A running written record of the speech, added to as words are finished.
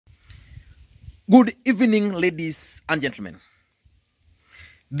Good evening, ladies and gentlemen.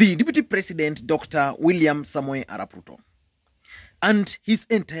 The Deputy President, Dr. William Samoei Arap Ruto, and his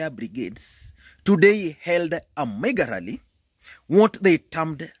entire brigades today held a mega rally, what they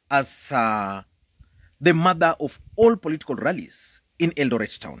termed as the mother of all political rallies in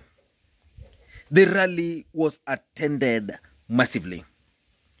Eldoret town. The rally was attended massively.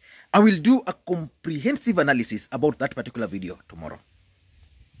 I will do a comprehensive analysis about that particular video tomorrow.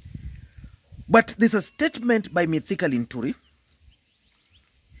 But there's a statement by Mythical Inturi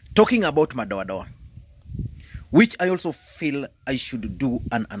talking about Madawa, which I also feel I should do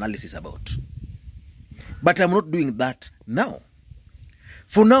an analysis about. But I'm not doing that now.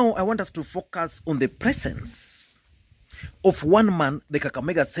 For now, I want us to focus on the presence of one man, the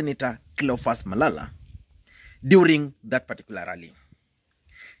Kakamega Senator Cleophas Malala, during that particular rally.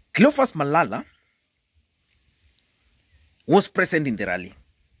 Cleophas Malala was present in the rally.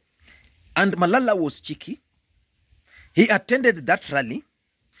 And Malala was cheeky. He attended that rally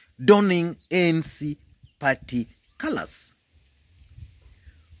donning ANC party colors.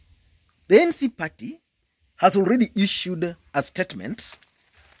 The ANC party has already issued a statement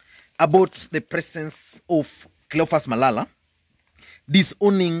about the presence of Cleophas Malala,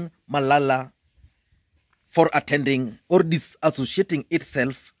 disowning Malala for attending or disassociating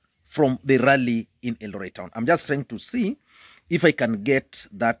itself from the rally in Eldoret town. I'm just trying to see if I can get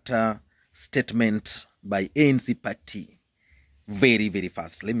that statement by ANC party very, very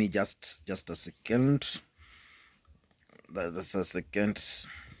fast. Let me just a second. That's a second.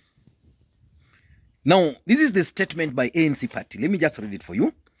 Now, this is the statement by ANC party. Let me just read it for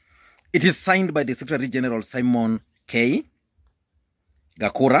you. It is signed by the Secretary General Simon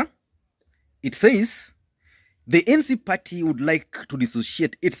Gakuru. It says, the ANC party would like to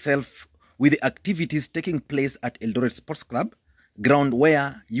dissociate itself with the activities taking place at Eldoret Sports Club, ground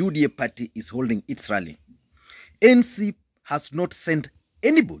where UDA party is holding its rally. ANC has not sent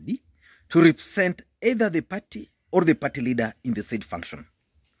anybody to represent either the party or the party leader in the said function.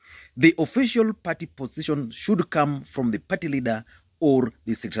 The official party position should come from the party leader or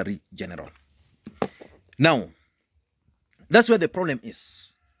the Secretary General. Now, that's where the problem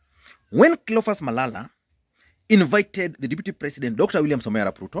is. When Cleophas Malala invited the Deputy President, Dr. William Samoei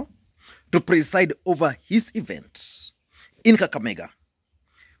Arap Ruto, to preside over his event in Kakamega,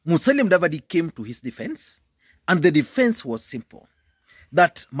 Musalaia Mudavadi came to his defense, and the defense was simple,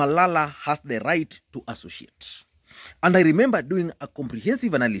 that Malala has the right to associate. And I remember doing a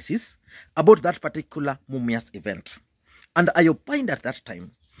comprehensive analysis about that particular Mumias event. And I opined at that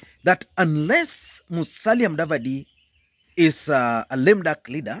time that unless Musalaia Mudavadi is a lame duck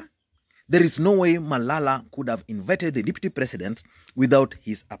leader, there is no way Malala could have invited the Deputy President without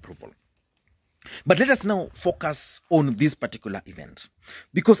his approval. But let us now focus on this particular event,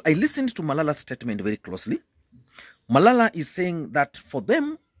 because I listened to Malala's statement very closely. Malala is saying that for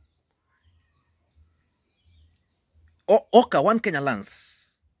them, Oka, one Kenya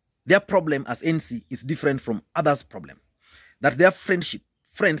lands, their problem as NC is different from others' problem. That their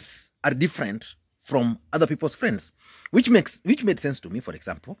friends are different from other people's friends, which made sense to me. For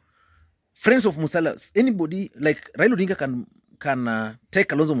example, friends of Musala, anybody like Raila Odinga can take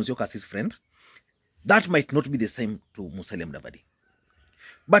Kalonzo Musyoka as his friend. That might not be the same to Musalaia Mudavadi.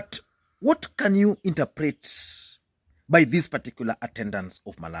 But what can you interpret by this particular attendance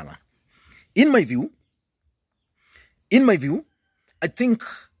of Malala? In my view, I think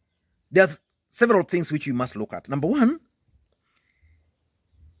there are several things which we must look at. Number one,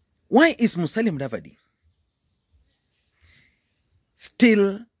 why is Musalaia Mudavadi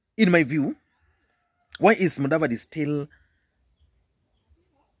still, in my view, why is Mudavadi still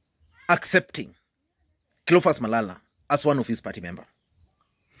accepting Cleophas Malala as one of his party members?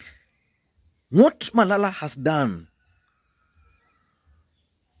 What Malala has done,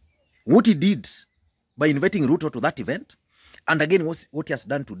 what he did by inviting Ruto to that event, and again what he has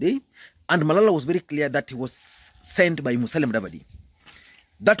done today, and Malala was very clear that he was sent by Musalaia Mudavadi.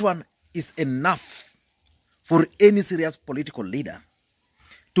 That one is enough for any serious political leader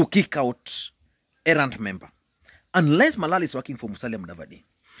to kick out errant member. Unless Malala is working for Musalaia Mudavadi,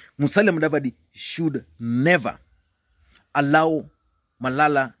 Musalaia Mudavadi should never allow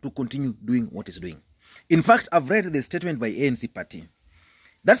Malala to continue doing what he's doing. In fact, I've read the statement by ANC party.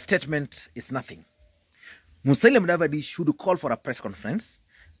 That statement is nothing. Musalaia Mudavadi should call for a press conference,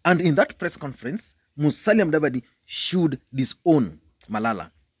 and in that press conference, Musalaia Mudavadi should disown Malala.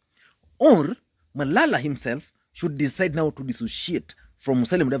 Or Malala himself should decide now to dissociate from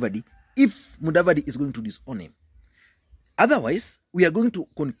Musalaia Mudavadi if Mudavadi is going to disown him. Otherwise, we are going to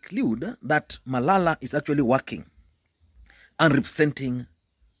conclude that Malala is actually working and representing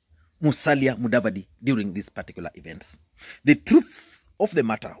Musalaia Mudavadi during these particular events. The truth of the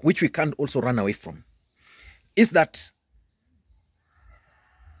matter, which we can't also run away from, is that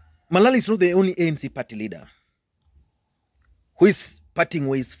Malala is not the only ANC party leader who is parting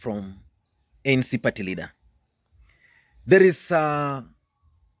ways from ANC party leader. There is Ayub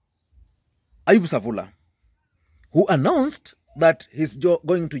Savula, who announced that he's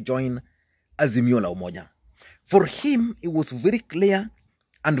going to join Azimio la Umoja. For him, it was very clear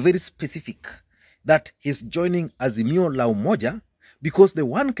and very specific that he's joining Azimio la Umoja because the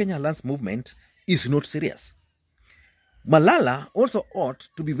One Kenya Lands movement is not serious. Malala also ought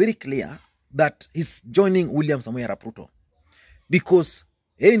to be very clear that he's joining William Ruto because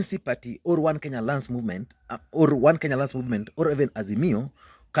ANC party or One Kenya Lands movement or even Azimio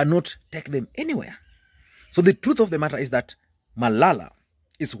cannot take them anywhere. So the truth of the matter is that Malala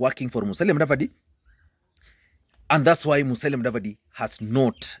is working for Musalaia Mudavadi, and that's why Musalaia Mudavadi has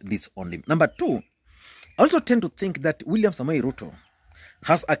not disowned him. Number two, I also tend to think that William Ruto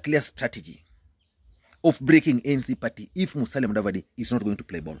has a clear strategy of breaking ANC party if Musalaia Mudavadi is not going to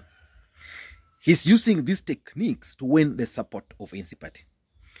play ball. He's using these techniques to win the support of ANC party.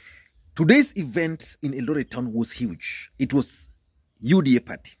 Today's event in Eldoret town was huge. It was UDA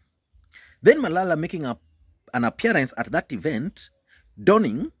party. Then Malala making an appearance at that event,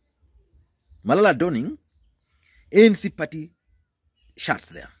 Malala donning ANC party shirts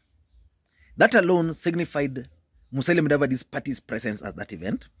there. That alone signified Musalaia Mudavadi's party's presence at that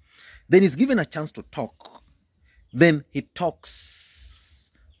event. Then he's given a chance to talk. Then he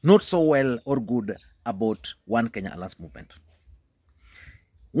talks not so well or good about One Kenya Alliance movement.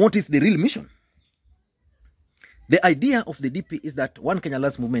 What is the real mission? The idea of the DP is that One Kenya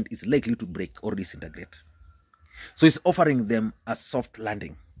Alliance movement is likely to break or disintegrate. So he's offering them a soft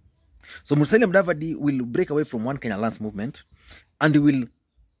landing. So Musalaia Mudavadi will break away from One Kenya Alliance movement and will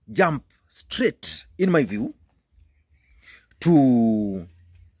jump straight, in my view, to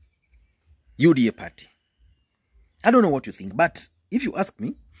UDA party. I don't know what you think, but if you ask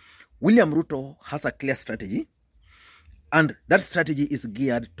me, William Ruto has a clear strategy, and that strategy is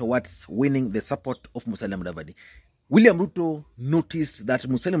geared towards winning the support of Musalaia Mudavadi. William Ruto noticed that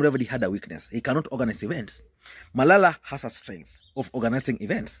Musalaia Mudavadi had a weakness. He cannot organize events. Malala has a strength of organizing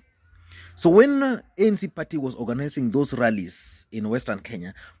events. So when ANC party was organizing those rallies in Western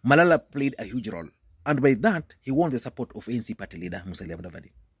Kenya, Malala played a huge role. And by that, he won the support of ANC party leader Musalaia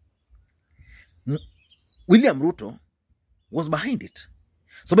Mudavadi. William Ruto was behind it.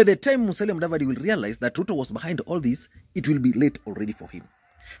 So by the time Musalaia Mudavadi will realize that Ruto was behind all this, it will be late already for him.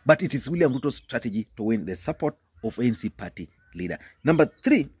 But it is William Ruto's strategy to win the support of ANC party leader. Number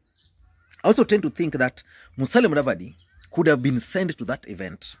three, I also tend to think that Musalaia Mudavadi could have been sent to that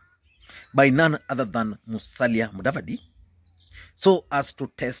event by none other than Musalaia Mudavadi so as to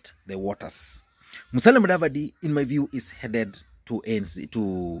test the waters. Musalaia Mudavadi, in my view, is headed to ANC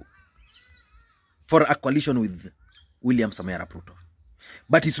for a coalition with William Ruto,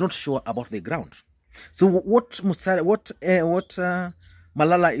 but he's not sure about the ground. So what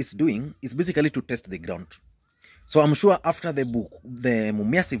Malala is doing is basically to test the ground. So I'm sure after the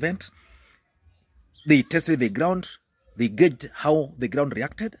Mumias event, they tested the ground, they gauged how the ground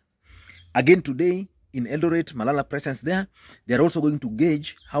reacted. Again today in Eldoret, Malala presence there, they are also going to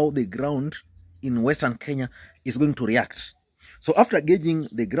gauge how the ground in Western Kenya is going to react. So after gauging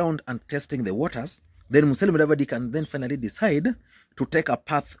the ground and testing the waters, then Musalaia Mudavadi can then finally decide to take a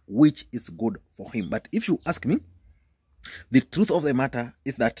path which is good for him. But if you ask me, the truth of the matter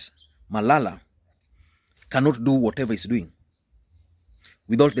is that Malala cannot do whatever he's doing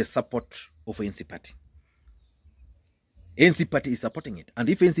without the support of ANC party. ANC party is supporting it. And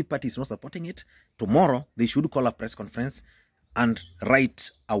if ANC party is not supporting it, tomorrow they should call a press conference and write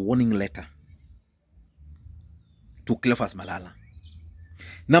a warning letter to Cleophas Malala.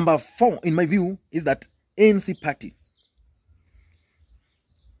 Number four, in my view, is that ANC party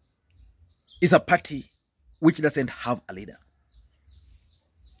is a party which doesn't have a leader.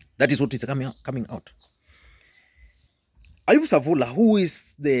 That is what is coming out. Ayub Savula, who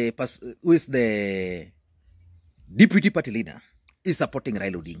is the deputy party leader, is supporting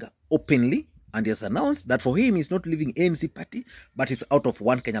Raila Odinga openly, and he has announced that for him, he's not leaving ANC party, but he's out of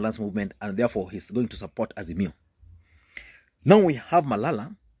One Kenya Alliance movement, and therefore he's going to support Azimio. Now we have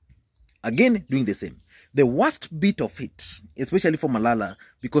Malala again doing the same. The worst bit of it, especially for Malala,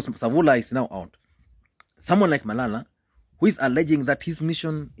 because Savula is now out, someone like Malala, who is alleging that his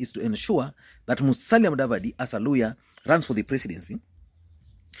mission is to ensure that Musalaia Mudavadi, as a lawyer, runs for the presidency.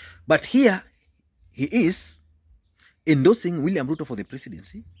 But here, he is endorsing William Ruto for the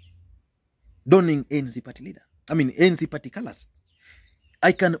presidency, donning ANC party leader. ANC party colors.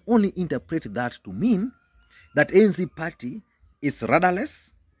 I can only interpret that to mean that ANC party is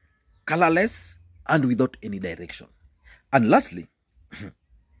rudderless, colorless, and without any direction. And lastly,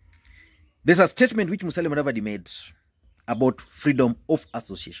 there's a statement which Musalaia Mudavadi made about freedom of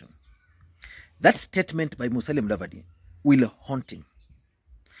association. That statement by Musalaia Mudavadi will haunt him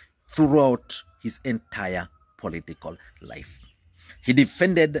throughout his entire political life.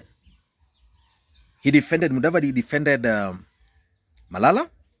 Mudavadi defended Malala,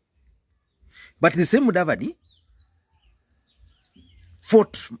 but the same Mudavadi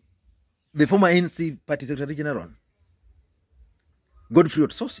fought the former ANC Party Secretary General, Godfrey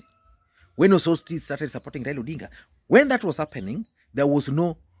Otsosi, when Otsosi started supporting Raila Odinga. When that was happening, there was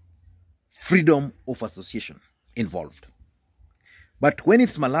no freedom of association involved. But when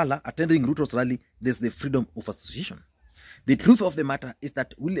it's Malala attending Ruto's rally, there's the freedom of association. The truth of the matter is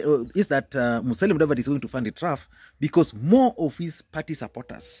that Musalaia Mudavadi is going to find it rough because more of his party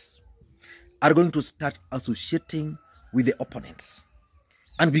supporters are going to start associating with the opponents.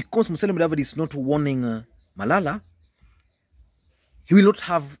 And because Musalaia Mudavadi is not warning Malala, he will not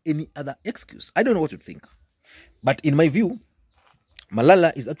have any other excuse. I don't know what you think. But in my view,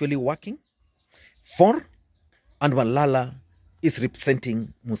 Malala is actually working for, and Malala is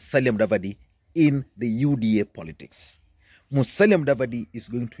representing Musalaia Mudavadi in the UDA politics. Musalaia Mudavadi is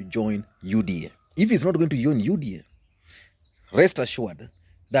going to join UDA. If he's not going to join UDA, rest assured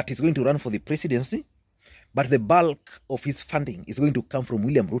that he's going to run for the presidency, but the bulk of his funding is going to come from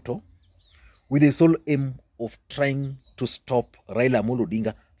William Ruto with the sole aim of trying to stop Raila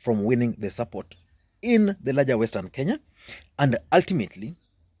Odinga from winning the support in the larger Western Kenya. And ultimately,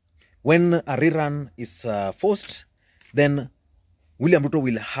 when a rerun is forced, then William Ruto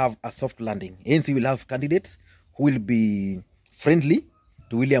will have a soft landing. ANC will have candidates who will be friendly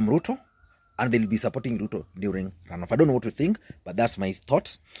to William Ruto and they'll be supporting Ruto during runoff. I don't know what to think, but that's my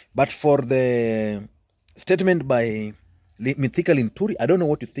thoughts. But for the statement by Mithika Linturi, I don't know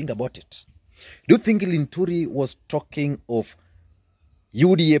what you think about it. Do you think Linturi was talking of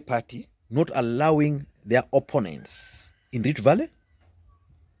UDA party not allowing their opponents in Rift Valley?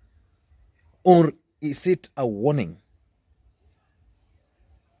 Or is it a warning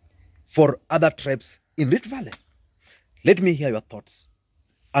for other tribes in Rift Valley? Let me hear your thoughts.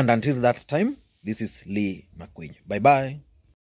 And until that time, this is Lee McQueen. Bye-bye.